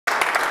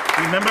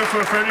The member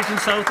for Fredericton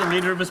South and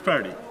leader of his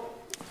party.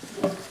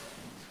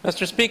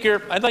 Mr.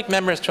 Speaker, I'd like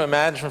members to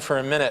imagine for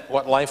a minute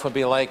what life would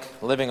be like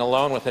living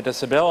alone with a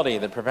disability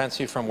that prevents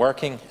you from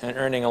working and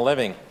earning a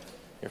living.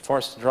 You're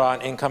forced to draw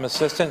on income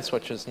assistance,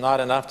 which is not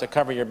enough to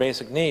cover your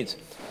basic needs.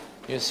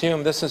 You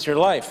assume this is your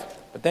life,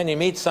 but then you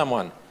meet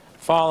someone,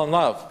 fall in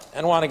love,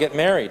 and want to get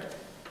married.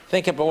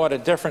 Think about what a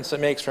difference it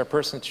makes for a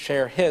person to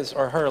share his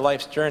or her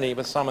life's journey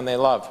with someone they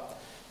love.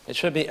 It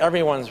should be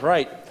everyone's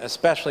right,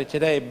 especially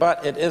today,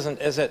 but it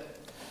isn't, is it?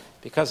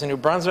 Because in New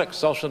Brunswick,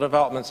 Social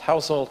Development's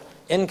household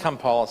income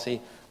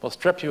policy will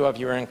strip you of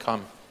your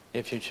income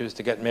if you choose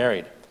to get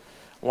married.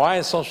 Why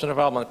is Social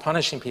Development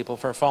punishing people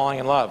for falling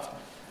in love?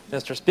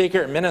 Mr.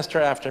 Speaker,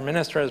 minister after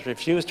minister has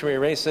refused to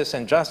erase this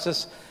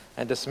injustice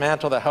and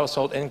dismantle the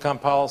household income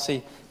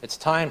policy. It's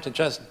time to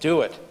just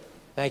do it.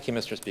 Thank you,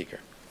 Mr. Speaker.